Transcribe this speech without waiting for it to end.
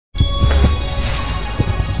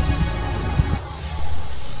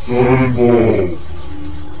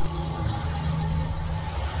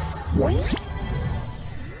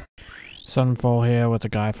Sunfall here with the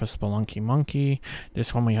guy for Spelunky Monkey.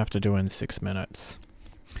 This one we have to do in 6 minutes.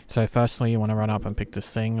 So firstly you want to run up and pick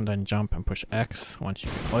this thing and then jump and push X once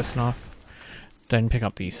you get close enough. Then pick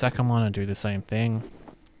up the second one and do the same thing.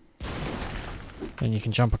 Then you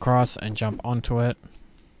can jump across and jump onto it.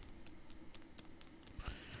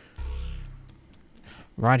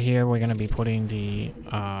 Right here we're going to be putting the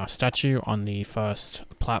statue on the first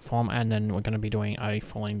platform, and then we're going to be doing a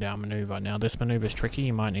falling down maneuver. Now this maneuver is tricky,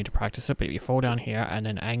 you might need to practice it, but you fall down here and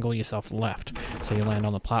then angle yourself left so you land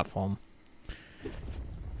on the platform.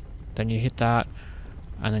 Then you hit that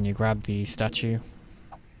and then you grab the statue.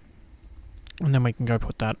 And then we can go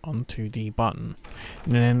put that onto the button.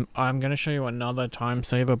 And then I'm going to show you another time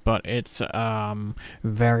saver, but it's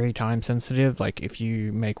very time sensitive. Like if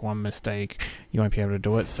you make one mistake, you won't be able to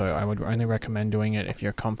do it. So I would only recommend doing it if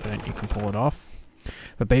you're confident you can pull it off.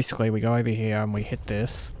 But basically we go over here and we hit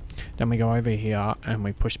this. Then we go over here and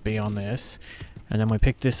we push B on this. And then we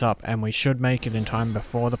pick this up and we should make it in time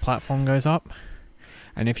before the platform goes up.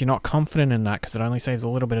 And if you're not confident in that, because it only saves a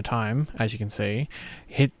little bit of time, as you can see,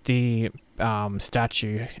 hit the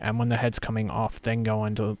statue, and when the head's coming off, then go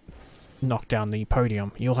on to knock down the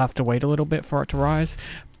podium. You'll have to wait a little bit for it to rise,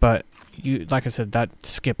 but you, like I said, that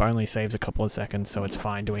skip only saves a couple of seconds, so it's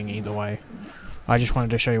fine doing either way. I just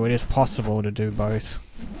wanted to show you it is possible to do both.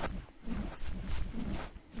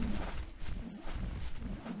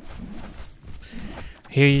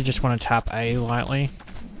 Here you just want to tap A lightly,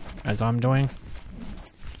 as I'm doing.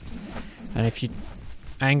 And if you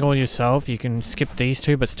angle yourself, you can skip these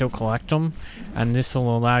two but still collect them, and this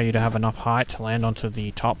will allow you to have enough height to land onto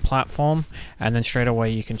the top platform, and then straight away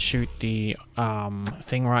you can shoot the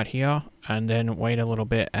thing right here and then wait a little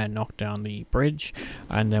bit and knock down the bridge,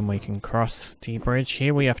 and then we can cross the bridge.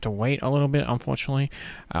 Here we have to wait a little bit, unfortunately,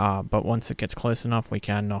 but once it gets close enough we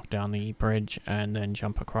can knock down the bridge and then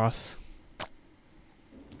jump across.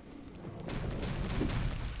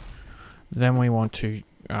 Then we want to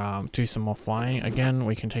do some more flying. Again,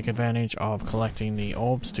 we can take advantage of collecting the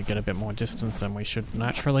orbs to get a bit more distance than we should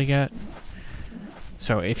naturally get.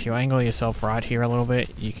 So if you angle yourself right here a little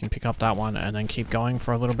bit, you can pick up that one and then keep going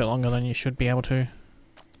for a little bit longer than you should be able to.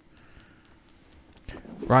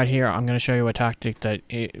 Right here, I'm going to show you a tactic that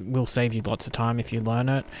it will save you lots of time if you learn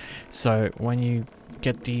it. So when you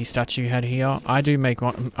get the statue head here, I do make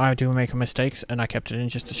mistakes and I kept it in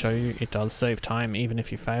just to show you it does save time even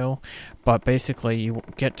if you fail. But basically you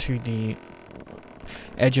get to the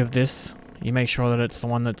edge of this, you make sure that it's the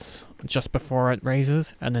one that's just before it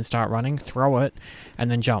raises, and then start running, throw it, and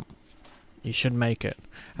then jump. You should make it,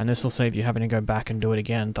 and this will save you having to go back and do it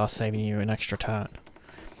again, thus saving you an extra turn.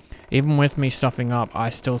 Even with me stuffing up, I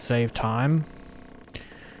still save time.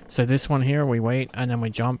 So this one here, we wait and then we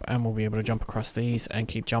jump, and we'll be able to jump across these and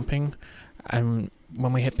keep jumping. And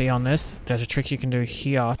when we hit B on this, there's a trick you can do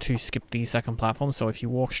here to skip the second platform. So if you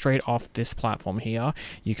walk straight off this platform here,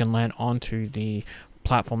 you can land onto the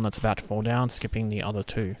platform that's about to fall down, skipping the other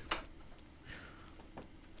two.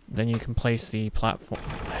 Then you can place the platform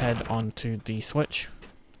head onto the switch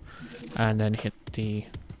and then hit the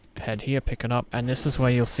head here, pick it up, and this is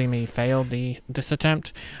where you'll see me fail this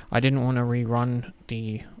attempt. I didn't want to rerun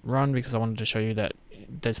the run because I wanted to show you that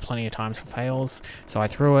there's plenty of times for fails. So I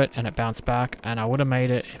threw it and it bounced back, and I would have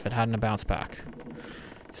made it if it hadn't bounced back.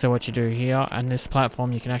 So what you do here, and this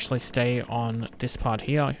platform, you can actually stay on this part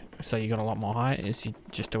here, so you got a lot more height, is you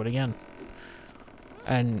just do it again.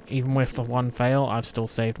 And even with the one fail, I've still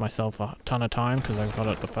saved myself a ton of time because I've got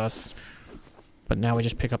it the first. But now we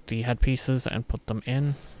just pick up the head pieces and put them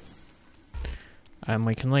in, and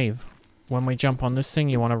we can leave. When we jump on this thing,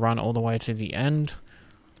 you want to run all the way to the end,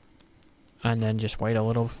 and then just wait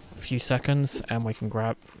a few seconds, and we can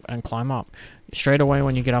grab and climb up. Straight away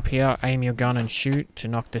when you get up here, aim your gun and shoot to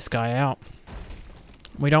knock this guy out.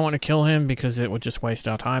 We don't want to kill him because it would just waste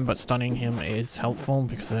our time, but stunning him is helpful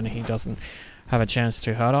because then he doesn't have a chance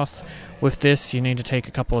to hurt us. With this, you need to take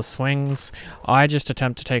a couple of swings. I just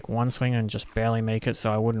attempt to take one swing and just barely make it,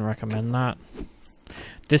 so I wouldn't recommend that.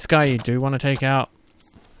 This guy you do want to take out,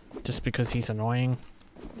 just because he's annoying.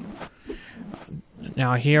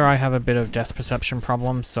 Now here I have a bit of depth perception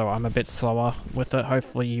problems, so I'm a bit slower with it.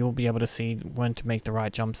 Hopefully you'll be able to see when to make the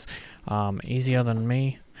right jumps easier than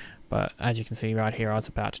me. But as you can see right here, I was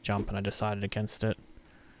about to jump and I decided against it.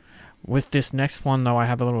 With this next one though, I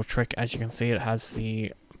have a little trick. As you can see, it has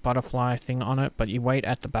the butterfly thing on it, but you wait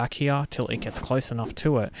at the back here till it gets close enough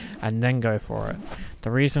to it and then go for it.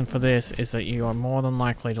 The reason for this is that you are more than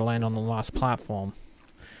likely to land on the last platform.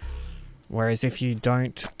 Whereas if you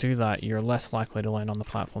don't do that, you're less likely to land on the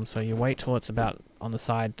platform. So you wait till it's about on the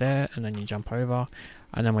side there, and then you jump over.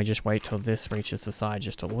 And then we just wait till this reaches the side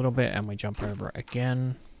just a little bit, and we jump over it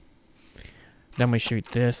again. Then we shoot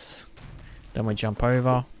this. Then we jump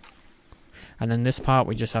over. And then this part,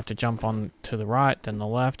 we just have to jump on to the right, then the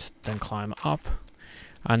left, then climb up.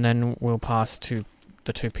 And then we'll pass to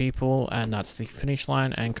the 2 people, and that's the finish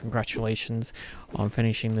line. And congratulations on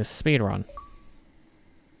finishing this speedrun.